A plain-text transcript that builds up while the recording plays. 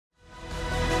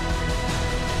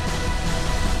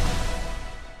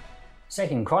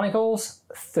2 Chronicles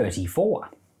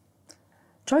 34.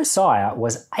 Josiah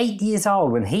was 8 years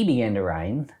old when he began to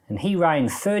reign, and he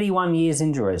reigned 31 years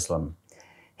in Jerusalem.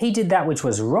 He did that which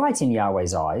was right in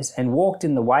Yahweh's eyes, and walked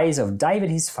in the ways of David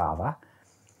his father,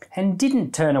 and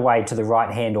didn't turn away to the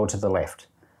right hand or to the left.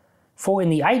 For in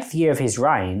the 8th year of his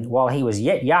reign, while he was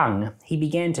yet young, he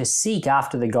began to seek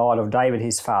after the God of David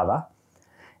his father,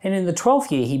 and in the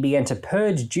 12th year he began to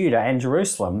purge Judah and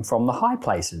Jerusalem from the high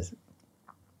places,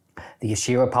 the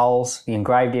Asherah poles, the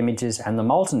engraved images, and the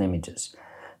molten images.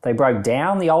 They broke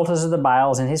down the altars of the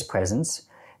Baals in his presence,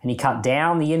 and he cut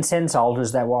down the incense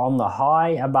altars that were on the high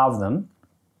above them.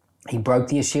 He broke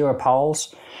the Asherah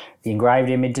poles, the engraved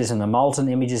images, and the molten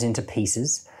images into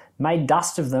pieces, made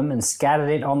dust of them, and scattered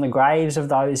it on the graves of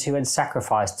those who had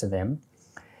sacrificed to them.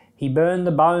 He burned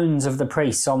the bones of the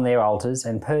priests on their altars,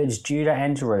 and purged Judah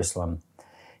and Jerusalem.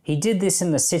 He did this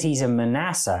in the cities of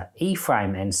Manasseh,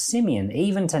 Ephraim, and Simeon,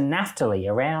 even to Naphtali,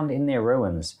 around in their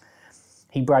ruins.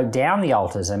 He broke down the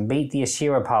altars and beat the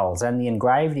Asherah poles and the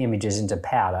engraved images into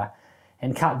powder,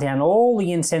 and cut down all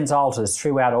the incense altars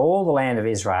throughout all the land of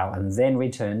Israel, and then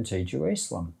returned to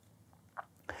Jerusalem.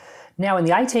 Now in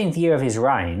the 18th year of his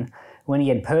reign, when he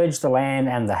had purged the land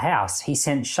and the house, he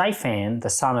sent Shaphan the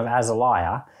son of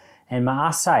Azaliah, and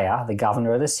Maaseiah the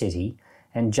governor of the city,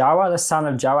 and Joah the son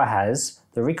of Joahaz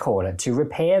the recorder, to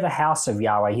repair the house of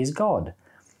Yahweh his God.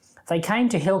 They came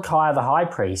to Hilkiah the high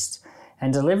priest,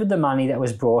 and delivered the money that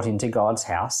was brought into God's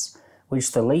house,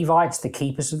 which the Levites, the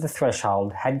keepers of the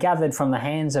threshold, had gathered from the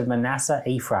hands of Manasseh,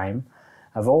 Ephraim,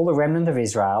 of all the remnant of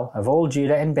Israel, of all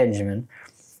Judah and Benjamin,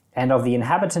 and of the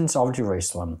inhabitants of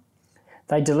Jerusalem.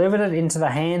 They delivered it into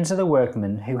the hands of the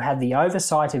workmen who had the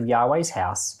oversight of Yahweh's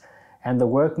house, and the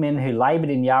workmen who laboured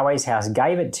in Yahweh's house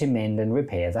gave it to mend and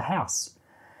repair the house.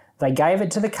 They gave it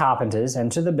to the carpenters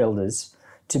and to the builders,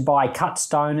 to buy cut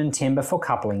stone and timber for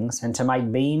couplings, and to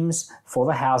make beams for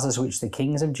the houses which the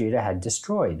kings of Judah had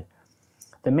destroyed.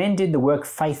 The men did the work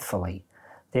faithfully.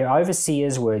 Their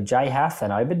overseers were Jahath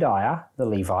and Obadiah, the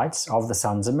Levites, of the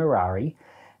sons of Merari,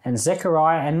 and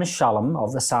Zechariah and Meshullam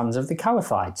of the sons of the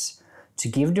Kohathites, to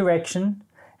give direction,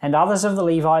 and others of the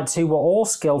Levites who were all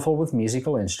skillful with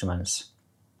musical instruments.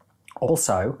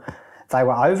 Also, they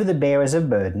were over the bearers of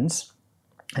burdens,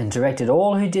 and directed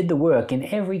all who did the work in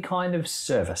every kind of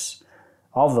service.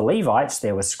 Of the Levites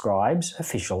there were scribes,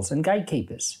 officials, and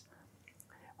gatekeepers.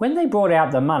 When they brought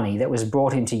out the money that was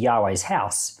brought into Yahweh's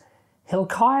house,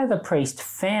 Hilkiah the priest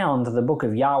found the book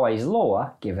of Yahweh's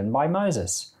law given by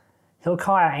Moses.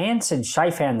 Hilkiah answered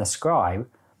Shaphan the scribe,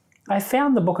 "I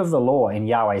found the book of the law in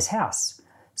Yahweh's house."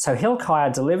 So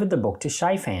Hilkiah delivered the book to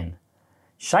Shaphan.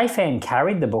 Shaphan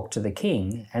carried the book to the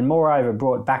king, and moreover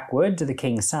brought back word to the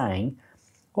king, saying,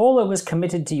 "All that was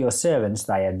committed to your servants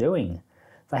they are doing.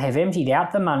 They have emptied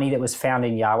out the money that was found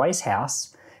in Yahweh's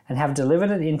house, and have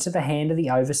delivered it into the hand of the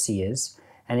overseers,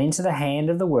 and into the hand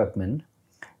of the workmen."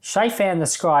 Shaphan the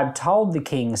scribe told the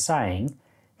king, saying,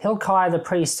 "Hilkiah the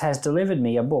priest has delivered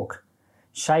me a book."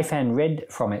 Shaphan read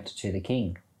from it to the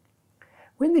king.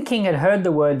 When the king had heard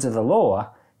the words of the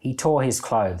law, he tore his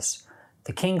clothes.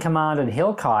 The king commanded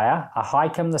Hilkiah,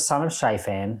 Ahikam the son of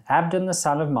Shaphan, Abdon the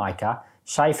son of Micah,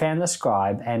 Shaphan the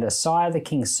scribe, and Asaiah the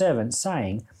king's servant,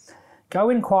 saying, "Go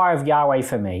inquire of Yahweh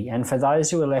for me, and for those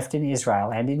who are left in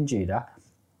Israel and in Judah,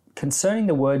 concerning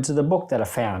the words of the book that are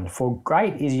found, for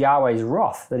great is Yahweh's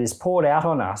wrath that is poured out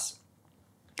on us,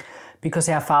 because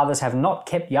our fathers have not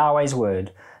kept Yahweh's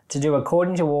word, to do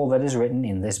according to all that is written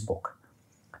in this book."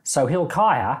 So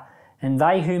Hilkiah, and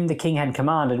they whom the king had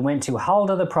commanded, went to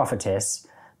Huldah the prophetess,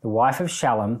 the wife of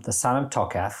Shallum, the son of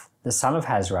Tokath, the son of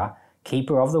Hazra,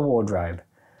 keeper of the wardrobe.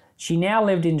 She now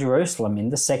lived in Jerusalem in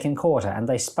the 2nd quarter, and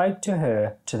they spoke to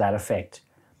her to that effect.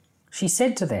 She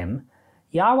said to them,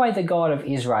 "Yahweh the God of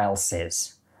Israel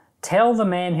says, tell the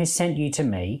man who sent you to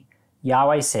me,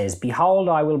 Yahweh says, behold,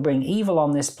 I will bring evil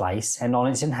on this place and on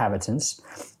its inhabitants,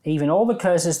 even all the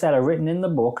curses that are written in the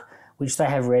book which they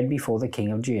have read before the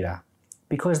king of Judah,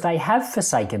 because they have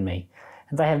forsaken me,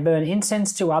 and they have burned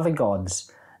incense to other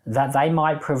gods, that they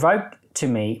might provoke to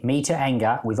me to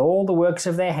anger with all the works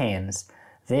of their hands.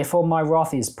 Therefore my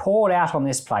wrath is poured out on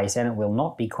this place, and it will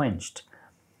not be quenched.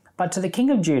 But to the king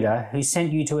of Judah, who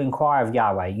sent you to inquire of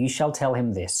Yahweh, you shall tell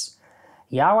him this.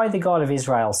 Yahweh the God of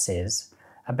Israel says,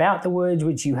 about the words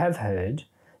which you have heard,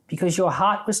 because your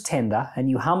heart was tender, and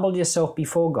you humbled yourself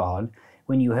before God,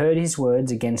 when you heard his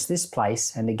words against this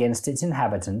place and against its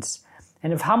inhabitants,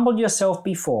 and have humbled yourself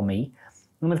before me,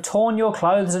 and have torn your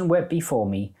clothes and wept before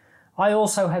me, I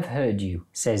also have heard you,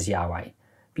 says Yahweh.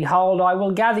 Behold, I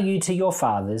will gather you to your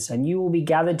fathers, and you will be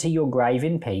gathered to your grave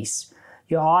in peace.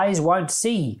 Your eyes won't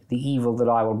see the evil that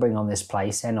I will bring on this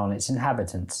place and on its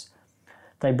inhabitants."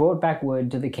 They brought back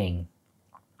word to the king.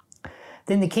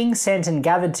 Then the king sent and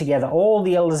gathered together all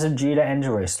the elders of Judah and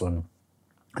Jerusalem.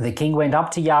 The king went up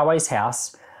to Yahweh's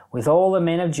house with all the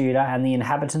men of Judah and the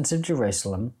inhabitants of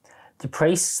Jerusalem, the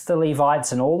priests, the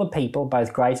Levites, and all the people,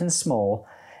 both great and small,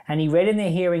 and he read in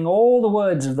their hearing all the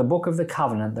words of the book of the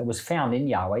covenant that was found in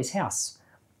Yahweh's house.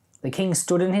 The king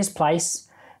stood in his place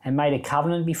and made a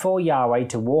covenant before Yahweh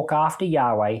to walk after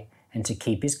Yahweh and to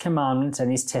keep his commandments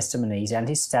and his testimonies and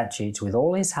his statutes with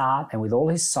all his heart and with all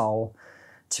his soul,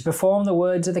 to perform the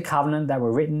words of the covenant that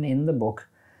were written in the book.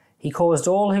 He caused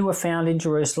all who were found in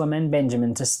Jerusalem and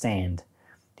Benjamin to stand.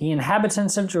 The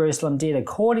inhabitants of Jerusalem did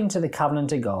according to the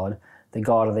covenant of God, the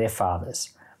God of their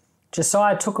fathers.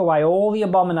 Josiah took away all the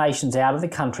abominations out of the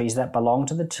countries that belonged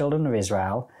to the children of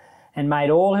Israel, and made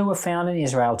all who were found in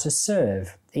Israel to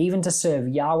serve, even to serve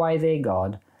Yahweh their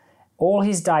God. All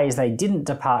his days they didn't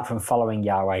depart from following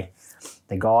Yahweh,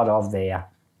 the God of their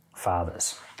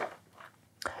fathers.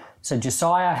 So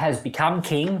Josiah has become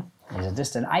king. He's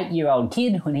just an 8-year-old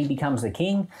kid when he becomes the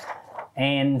king.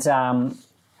 And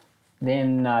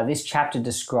then this chapter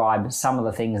describes some of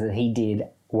the things that he did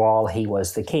while he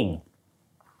was the king.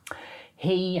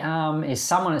 He is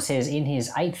someone, it says, in his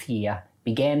 8th year,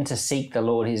 began to seek the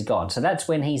Lord his God. So that's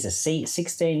when he's a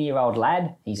 16-year-old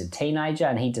lad, he's a teenager,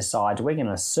 and he decides we're going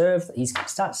to serve, he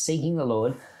starts seeking the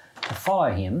Lord to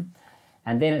follow him.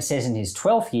 And then it says in his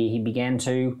 12th year, he began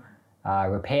to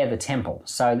repair the temple.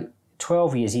 So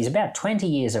 12 years, he's about 20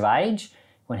 years of age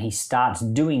when he starts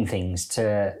doing things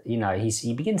to,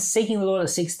 he begins seeking the Lord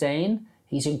at 16,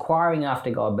 he's inquiring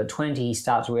after God, but 20 he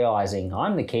starts realizing,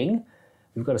 I'm the king,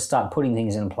 we've got to start putting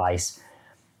things in place.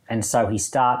 And so he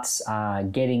starts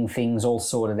getting things all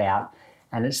sorted out.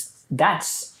 And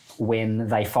that's when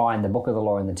they find the book of the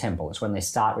law in the temple. It's when they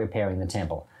start repairing the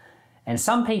temple. And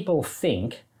some people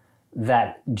think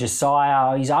that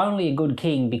Josiah is only a good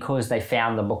king because they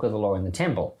found the book of the law in the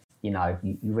temple. You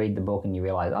read the book and you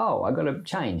realize, I've got to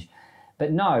change.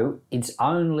 But no, it's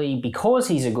only because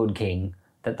he's a good king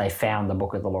that they found the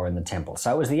book of the law in the temple.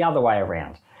 So it was the other way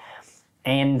around.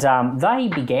 And they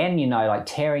began,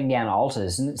 tearing down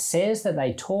altars. And it says that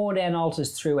they tore down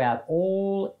altars throughout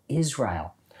all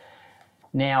Israel.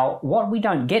 Now, what we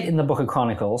don't get in the book of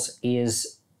Chronicles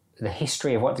is the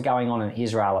history of what's going on in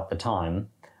Israel at the time.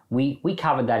 We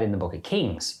covered that in the book of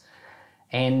Kings.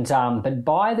 And but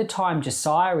by the time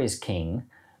Josiah is king,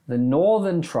 the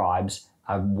northern tribes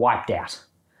are wiped out.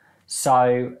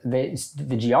 So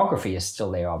the geography is still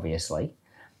there, obviously.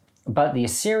 But the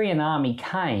Assyrian army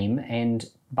came and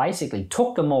basically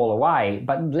took them all away,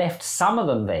 but left some of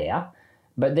them there,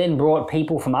 but then brought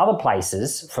people from other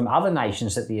places, from other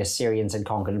nations that the Assyrians had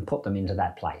conquered, and put them into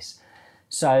that place.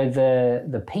 So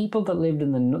the people that lived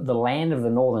in the land of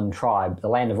the northern tribe, the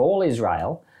land of all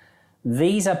Israel,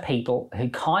 these are people who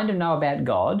kind of know about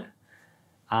God,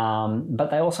 but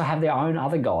they also have their own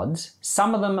other gods.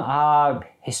 Some of them are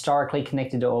historically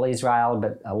connected to all Israel,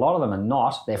 but a lot of them are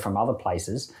not. They're from other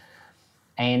places.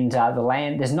 And the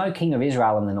land, there's no king of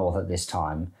Israel in the north at this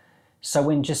time. So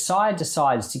when Josiah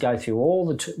decides to go through all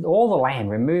the land,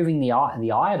 removing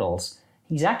the idols,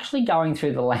 he's actually going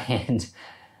through the land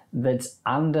that's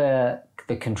under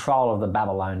the control of the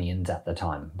Babylonians at the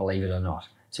time, believe it or not.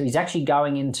 So he's actually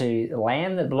going into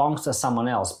land that belongs to someone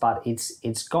else, but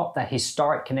it's got the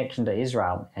historic connection to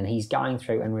Israel, and he's going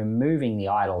through and removing the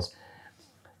idols.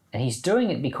 And he's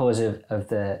doing it because of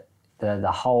the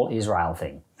whole Israel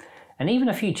thing. And even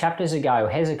a few chapters ago,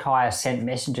 Hezekiah sent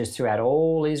messengers throughout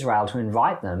all Israel to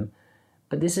invite them,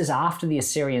 but this is after the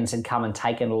Assyrians had come and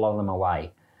taken a lot of them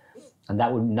away. And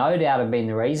that would no doubt have been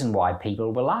the reason why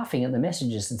people were laughing at the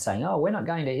messages and saying, we're not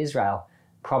going to Israel.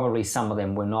 Probably some of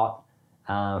them were not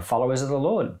followers of the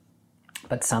Lord,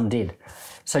 but some did.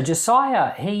 So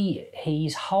Josiah,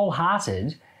 he's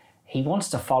wholehearted. He wants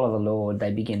to follow the Lord.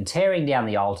 They begin tearing down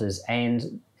the altars,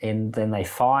 and then they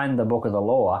find the book of the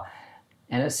law.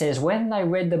 And it says when they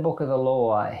read the book of the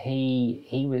law,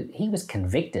 he was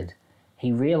convicted.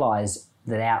 He realized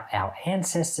that our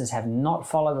ancestors have not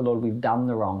followed the Lord. We've done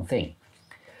the wrong thing.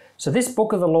 So this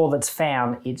book of the law that's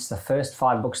found, it's the first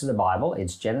 5 books of the Bible.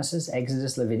 It's Genesis,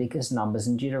 Exodus, Leviticus, Numbers,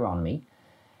 and Deuteronomy.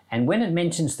 And when it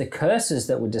mentions the curses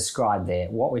that were described there,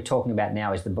 what we're talking about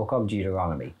now is the book of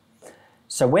Deuteronomy.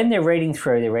 So when they're reading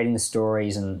through, they're reading the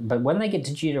stories, but when they get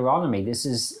to Deuteronomy, this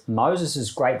is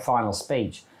Moses' great final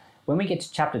speech. When we get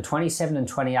to chapter 27 and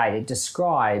 28, it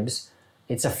describes,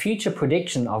 it's a future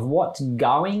prediction of what's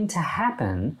going to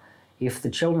happen if the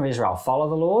children of Israel follow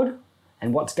the Lord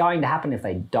and what's going to happen if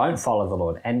they don't follow the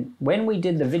Lord. And when we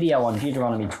did the video on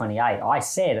Deuteronomy 28, I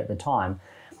said at the time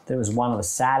that it was one of the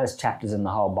saddest chapters in the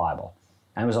whole Bible.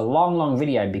 And it was a long, long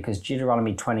video because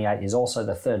Deuteronomy 28 is also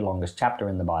the third longest chapter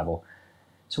in the Bible.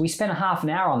 So we spent a half an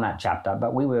hour on that chapter,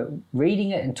 but we were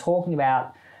reading it and talking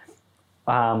about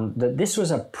that this was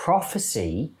a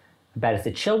prophecy about if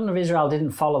the children of Israel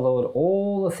didn't follow the Lord,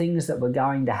 all the things that were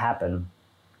going to happen.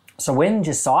 So when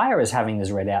Josiah is having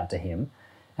this read out to him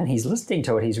and he's listening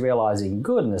to it, he's realizing,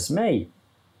 goodness me,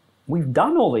 we've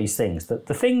done all these things, that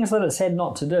the things that it said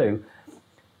not to do,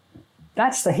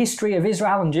 that's the history of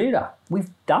Israel and Judah. We've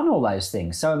done all those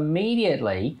things. So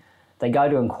immediately they go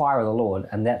to inquire of the Lord,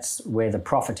 and that's where the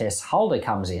prophetess Huldah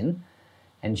comes in,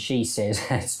 and she says,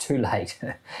 it's too late.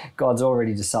 God's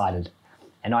already decided.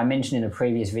 And I mentioned in a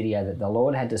previous video that the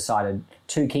Lord had decided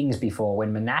 2 kings before,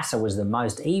 when Manasseh was the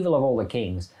most evil of all the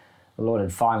kings. The Lord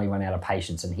had finally run out of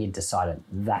patience and he'd decided,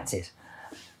 that's it.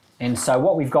 And so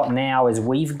what we've got now is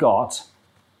we've got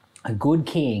a good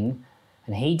king,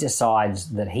 and he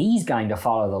decides that he's going to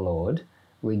follow the Lord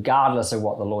regardless of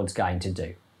what the Lord's going to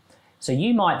do. So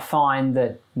you might find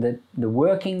that the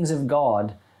workings of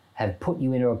God have put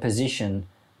you into a position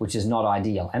which is not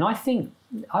ideal. And I think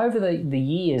over the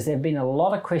years, there have been a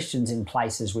lot of Christians in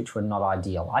places which were not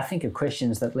ideal. I think of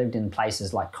Christians that lived in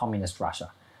places like communist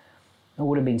Russia. It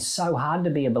would have been so hard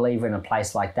to be a believer in a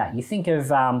place like that. You think of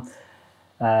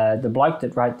the bloke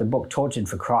that wrote the book Tortured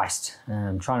for Christ.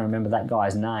 I'm trying to remember that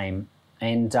guy's name.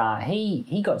 And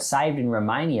he got saved in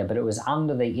Romania, but it was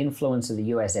under the influence of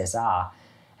the USSR.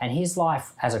 And his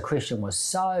life as a Christian was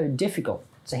so difficult.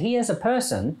 So he is a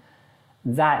person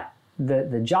that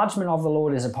the judgment of the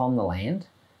Lord is upon the land.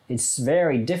 It's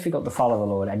very difficult to follow the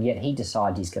Lord, and yet he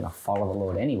decides he's going to follow the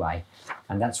Lord anyway.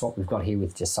 And that's what we've got here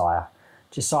with Josiah.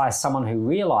 Josiah is someone who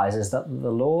realizes that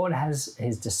the Lord has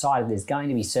decided there's going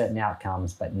to be certain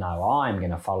outcomes, but no, I'm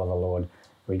going to follow the Lord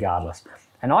regardless.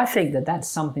 And I think that that's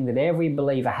something that every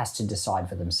believer has to decide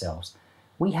for themselves.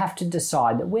 We have to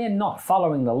decide that we're not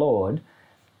following the Lord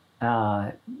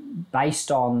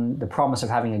based on the promise of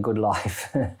having a good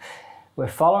life. We're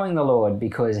following the Lord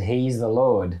because he's the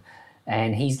Lord.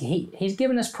 And he's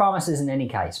given us promises in any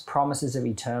case, promises of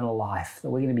eternal life, that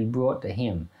we're going to be brought to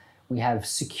him. We have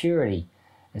security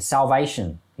and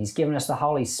salvation. He's given us the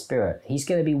Holy Spirit. He's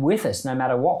going to be with us no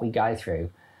matter what we go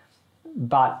through.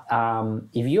 But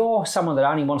if you're someone that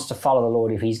only wants to follow the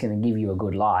Lord if he's going to give you a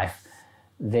good life,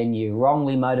 then you're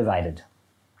wrongly motivated.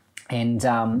 And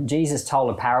Jesus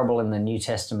told a parable in the New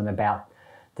Testament about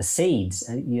the seeds,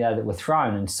 that were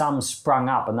thrown, and some sprung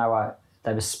up, and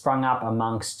they were sprung up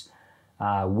amongst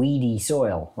weedy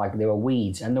soil, like there were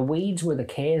weeds. And the weeds were the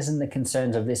cares and the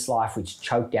concerns of this life which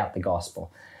choked out the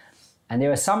gospel. And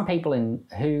there are some people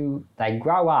who they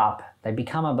grow up, they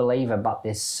become a believer, but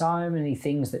there's so many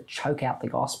things that choke out the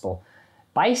gospel.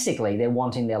 Basically, they're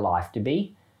wanting their life to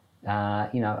be,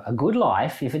 a good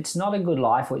life. If it's not a good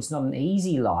life or it's not an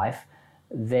easy life,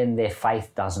 then their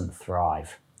faith doesn't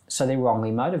thrive. So they're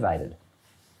wrongly motivated.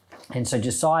 And so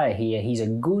Josiah here, he's a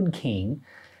good king.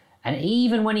 And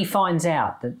even when he finds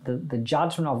out that the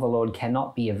judgment of the Lord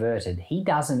cannot be averted, he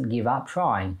doesn't give up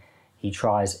trying. He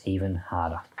tries even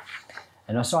harder.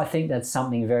 And so I think that's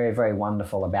something very, very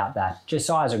wonderful about that.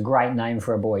 Josiah is a great name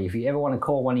for a boy. If you ever want to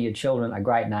call one of your children a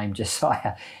great name,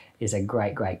 Josiah is a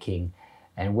great, great king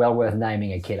and well worth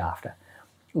naming a kid after.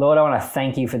 Lord, I want to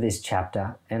thank you for this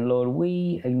chapter. And Lord,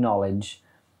 we acknowledge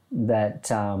that,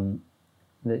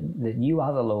 that you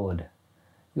are the Lord.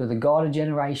 You're the God of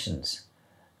generations.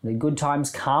 The good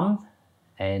times come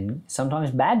and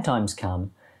sometimes bad times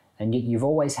come, and yet you've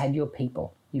always had your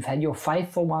people. You've had your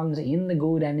faithful ones in the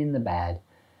good and in the bad.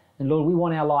 And Lord, we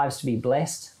want our lives to be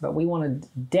blessed, but we want to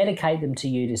dedicate them to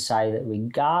you to say that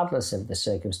regardless of the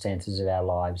circumstances of our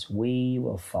lives, we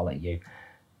will follow you.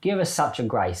 Give us such a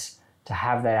grace to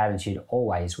have that attitude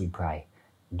always, we pray.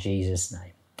 In Jesus'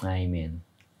 name, amen.